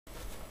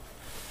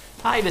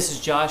Hi, this is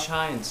Josh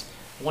Hinds.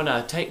 I want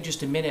to take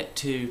just a minute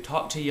to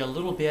talk to you a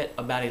little bit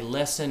about a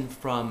lesson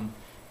from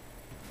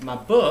my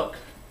book,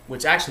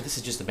 which actually this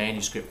is just a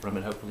manuscript from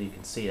it, hopefully you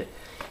can see it.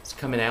 It's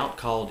coming out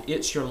called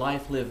It's Your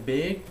Life, Live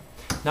Big.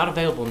 Not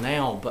available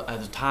now but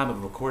at the time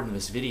of recording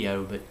this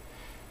video, but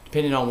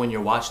depending on when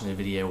you're watching the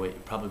video,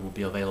 it probably will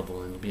be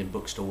available and it'll be in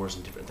bookstores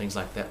and different things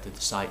like that through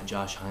the site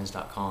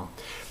joshhinds.com.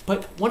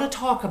 But I want to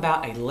talk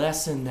about a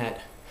lesson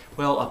that,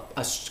 well,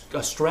 a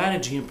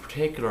strategy in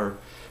particular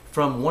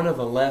from one of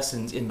the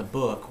lessons in the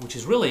book, which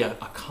is really a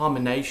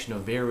combination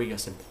of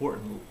various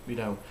important,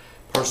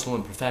 personal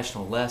and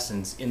professional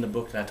lessons in the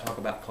book that I talk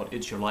about called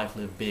It's Your Life,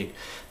 Live Big.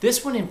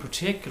 This one in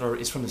particular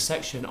is from the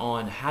section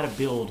on how to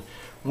build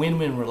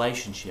win-win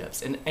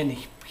relationships. And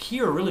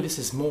here, really, this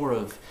is more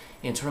of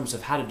in terms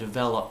of how to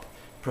develop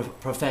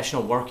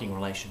professional working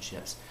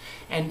relationships.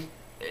 And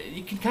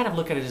you can kind of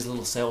look at it as a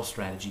little sales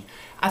strategy.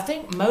 I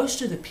think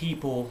most of the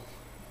people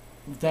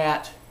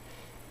that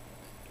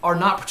are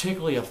not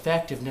particularly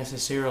effective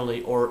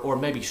necessarily, or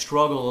maybe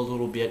struggle a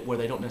little bit where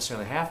they don't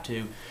necessarily have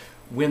to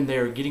when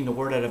they're getting the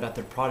word out about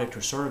their product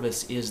or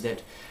service, is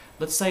that,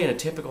 let's say in a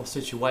typical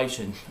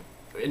situation,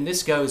 and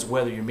this goes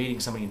whether you're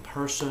meeting somebody in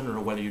person or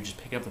whether you're just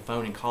picking up the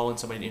phone and calling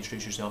somebody to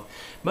introduce yourself,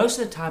 most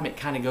of the time it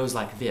kind of goes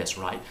like this,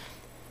 right?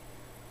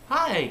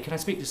 Hi, can I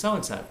speak to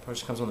so-and-so?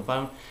 Person comes on the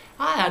phone.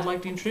 Hi, I'd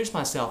like to introduce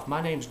myself.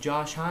 My name's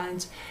Josh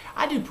Hinds.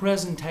 I do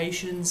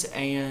presentations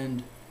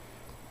and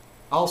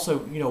also,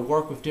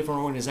 work with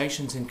different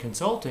organizations in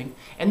consulting,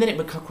 and then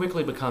it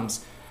quickly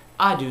becomes,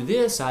 I do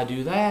this, I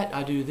do that,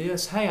 I do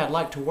this. Hey, I'd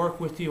like to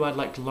work with you. I'd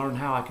like to learn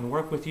how I can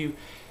work with you.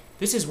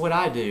 This is what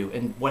I do.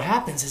 And what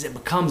happens is it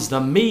becomes the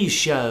me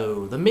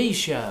show, the me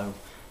show.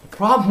 The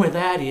problem with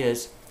that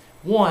is,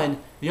 one,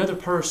 the other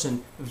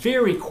person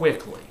very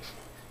quickly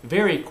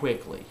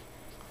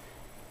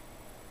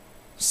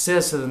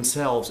says to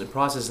themselves and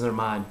processes in their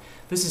mind,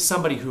 this is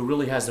somebody who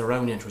really has their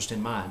own interest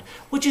in mind,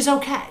 which is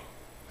okay.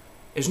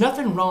 There's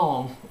nothing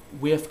wrong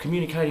with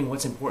communicating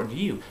what's important to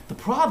you. The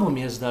problem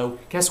is, though,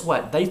 guess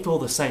what? They feel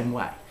the same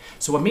way.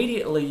 So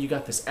immediately you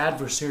got this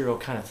adversarial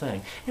kind of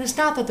thing. And it's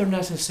not that they're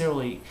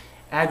necessarily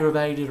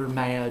aggravated or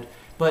mad,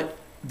 but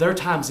their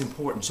time's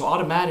important. So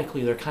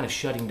automatically they're kind of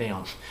shutting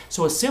down.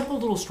 So a simple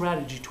little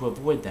strategy to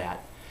avoid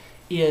that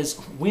is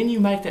when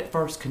you make that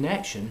first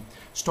connection,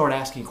 start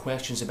asking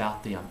questions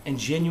about them and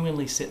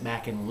genuinely sit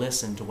back and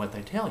listen to what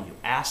they tell you.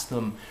 Ask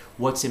them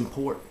what's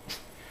important.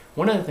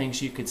 One of the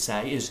things you could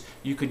say is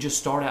you could just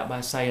start out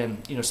by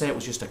saying, say it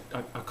was just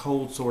a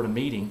cold sort of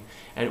meeting,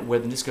 and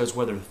whether this goes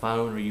whether the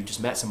phone or you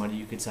just met somebody,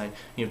 you could say,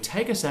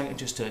 take a second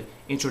just to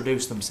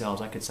introduce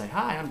themselves. I could say,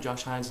 hi, I'm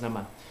Josh Hinds, and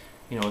I'm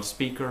a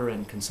speaker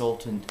and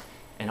consultant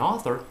and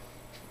author.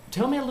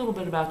 Tell me a little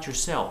bit about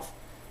yourself.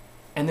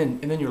 And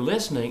then you're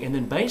listening, and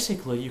then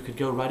basically you could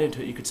go right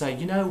into it. You could say,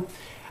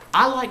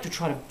 I like to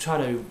try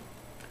to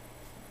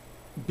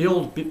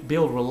build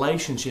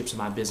relationships in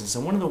my business,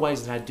 and one of the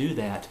ways that I do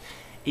that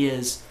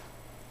is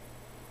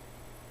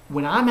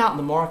when I'm out in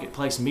the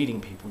marketplace meeting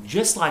people,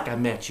 just like I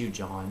met you,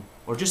 John,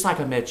 or just like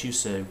I met you,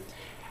 Sue,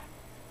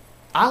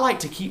 I like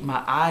to keep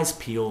my eyes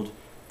peeled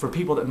for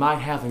people that might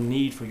have a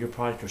need for your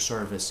product or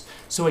service.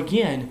 So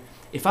again,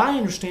 if I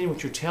understand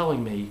what you're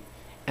telling me,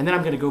 and then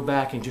I'm going to go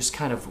back and just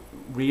kind of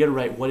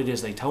reiterate what it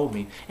is they told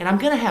me, and I'm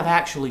going to have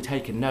actually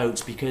taken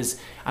notes because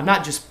I'm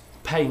not just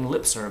paying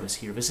lip service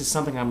here. This is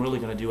something I'm really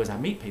going to do as I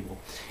meet people.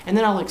 And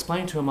then I'll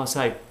explain to them, I'll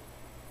say,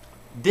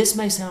 this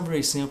may sound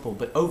very simple,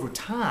 but over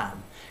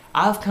time,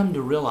 I've come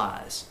to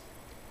realize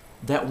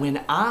that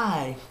when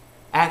I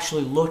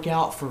actually look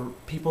out for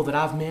people that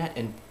I've met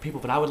and people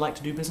that I would like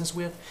to do business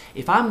with,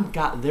 if I've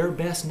got their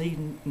best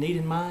need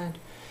in mind,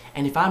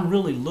 and if I'm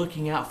really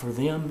looking out for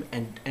them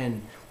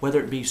and whether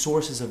it be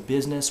sources of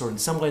business or in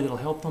some way that'll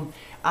help them,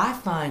 I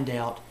find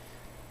out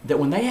that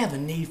when they have a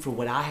need for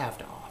what I have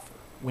to offer,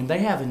 when they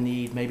have a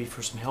need maybe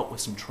for some help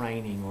with some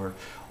training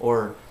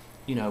or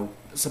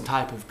some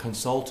type of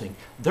consulting,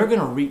 they're going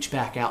to reach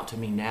back out to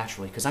me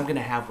naturally because I'm going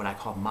to have what I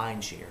call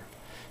mind share.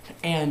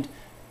 And,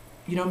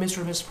 Mr. and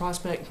Mrs.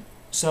 Prospect,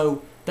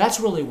 so that's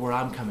really where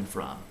I'm coming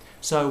from.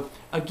 So,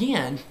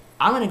 again,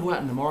 I'm going to go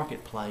out in the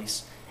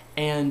marketplace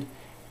and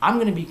I'm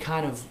going to be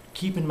kind of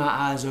keeping my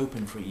eyes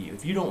open for you.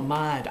 If you don't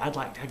mind, I'd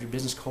like to have your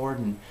business card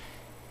and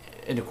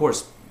of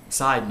course,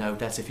 side note,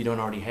 that's if you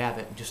don't already have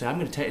it. Just say, I'm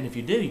going to take, and if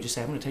you do, you just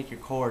say, I'm going to take your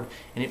card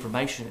and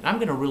information, and I'm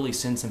going to really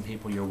send some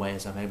people your way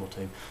as I'm able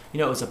to.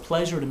 It was a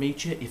pleasure to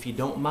meet you. If you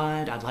don't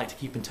mind, I'd like to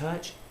keep in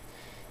touch.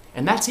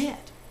 And that's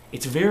it.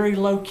 It's very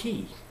low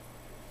key.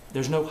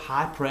 There's no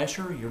high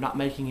pressure. You're not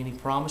making any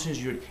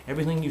promises.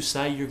 Everything you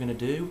say you're going to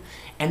do.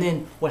 And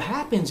then what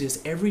happens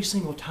is every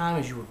single time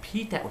as you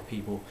repeat that with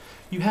people,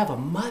 you have a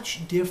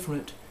much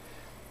different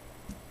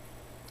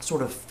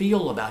sort of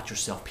feel about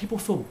yourself. People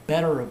feel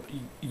better.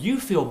 You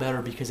feel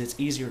better because it's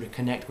easier to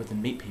connect with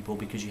and meet people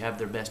because you have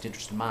their best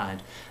interest in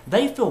mind.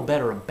 They feel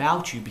better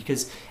about you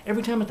because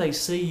every time that they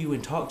see you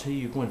and talk to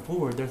you going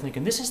forward, they're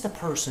thinking, this is the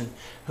person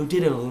who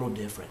did it a little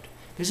different.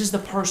 This is the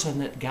person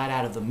that got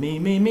out of the me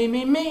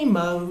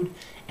mode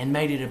and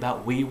made it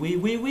about we.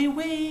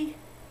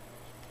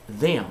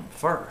 them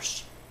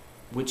first,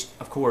 which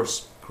of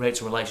course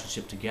creates a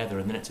relationship together,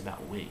 and then it's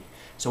about we.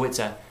 So it's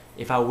a,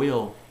 if I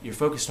will, you're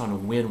focused on a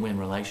win-win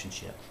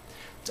relationship.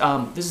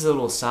 This is a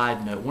little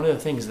side note. One of the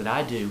things that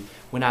I do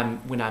when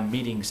I'm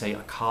meeting, say,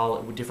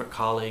 with different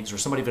colleagues or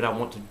somebody that I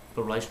want to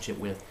build a relationship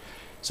with,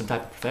 some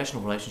type of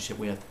professional relationship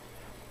with,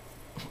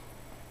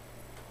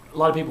 a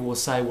lot of people will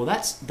say, well,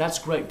 that's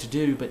great to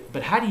do,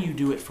 but how do you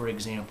do it, for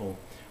example,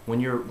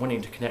 when you're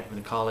wanting to connect with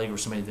a colleague or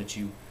somebody that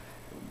you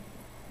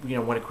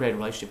want to create a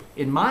relationship with?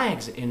 In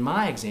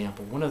my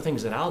example, one of the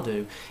things that I'll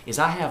do is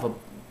I have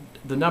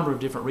the number of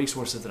different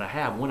resources that I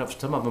have.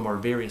 Some of them are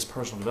various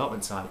personal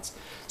development sites.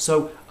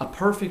 So a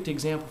perfect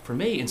example for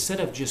me, instead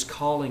of just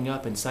calling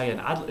up and saying,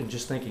 and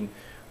just thinking,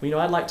 well,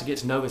 I'd like to get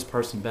to know this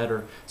person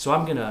better, so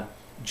I'm gonna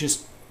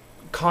just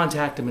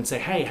contact them and say,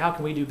 hey, how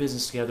can we do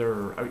business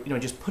together, or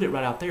just put it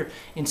right out there.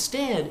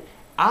 Instead,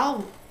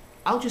 I'll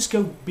just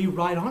go be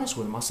right honest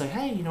with them. I'll say,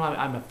 hey,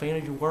 I'm a fan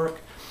of your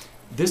work.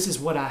 This is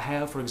what I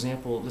have. For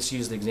example, let's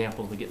use the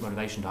example of the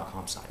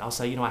getmotivation.com site. I'll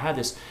say, I have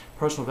this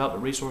personal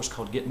development resource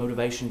called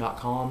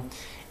getmotivation.com,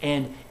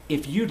 and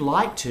if you'd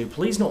like to,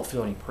 please don't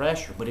feel any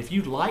pressure, but if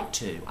you'd like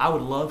to, I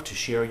would love to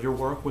share your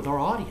work with our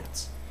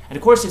audience. And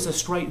of course, it's a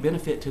straight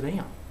benefit to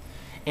them.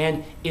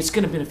 And it's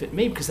going to benefit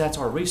me because that's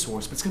our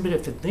resource, but it's going to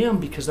benefit them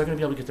because they're going to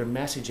be able to get their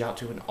message out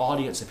to an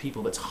audience of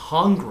people that's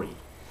hungry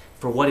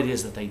for what it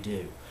is that they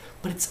do.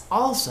 But it's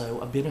also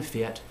a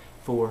benefit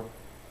for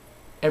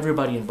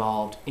everybody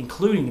involved,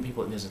 including the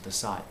people that visit the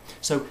site.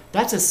 So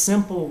that's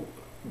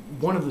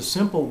one of the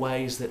simple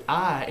ways that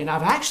and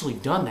I've actually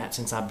done that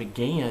since I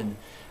began,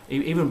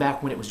 even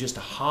back when it was just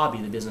a hobby,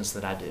 the business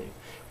that I do,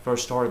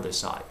 first started this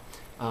site.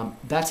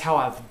 That's how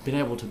I've been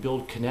able to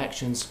build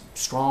connections,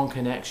 strong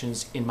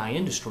connections in my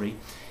industry.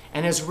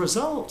 And as a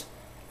result,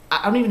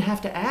 I don't even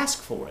have to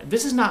ask for it.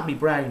 This is not me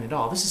bragging at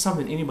all. This is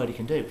something anybody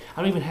can do.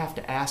 I don't even have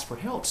to ask for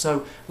help.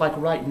 So like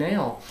right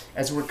now,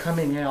 as we're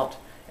coming out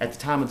at the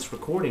time of this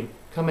recording,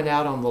 coming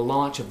out on the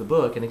launch of the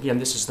book, and again,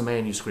 this is the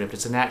manuscript.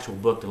 It's an actual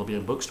book that'll be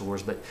in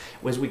bookstores, but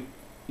as we,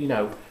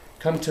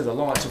 come to the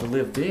launch of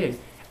Live Big,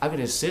 I've got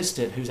an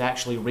assistant who's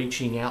actually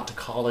reaching out to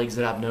colleagues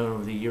that I've known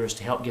over the years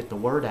to help get the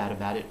word out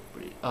about it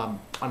on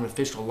an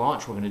official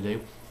launch we're going to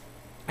do.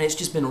 And it's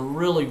just been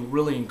really,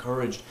 really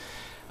encouraged,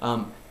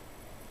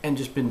 and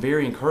just been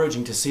very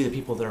encouraging to see the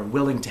people that are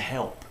willing to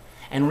help.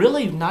 And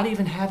really not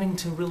even having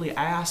to really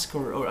ask,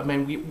 I'm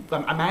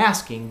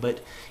asking,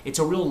 but it's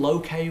a real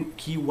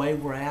low-key way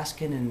we're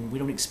asking, and we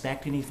don't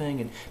expect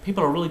anything, and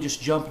people are really just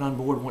jumping on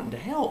board wanting to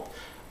help.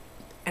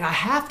 And I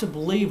have to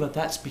believe that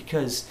that's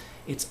because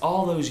it's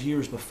all those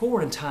years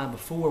before and time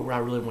before where I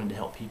really wanted to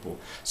help people.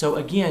 So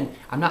again,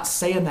 I'm not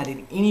saying that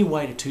in any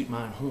way to toot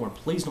my own horn.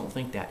 Please don't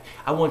think that.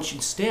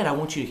 Instead, I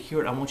want you to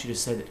hear it. I want you to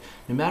say that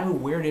no matter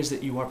where it is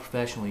that you are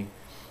professionally,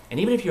 and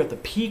even if you're at the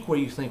peak where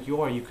you think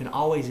you are, you can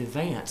always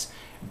advance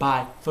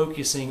by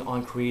focusing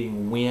on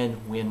creating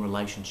win-win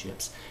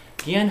relationships.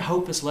 Again,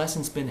 hope this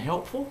lesson's been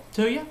helpful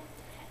to you.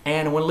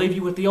 And I want to leave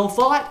you with the old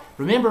thought.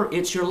 Remember,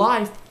 it's your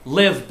life.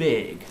 Live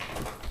big.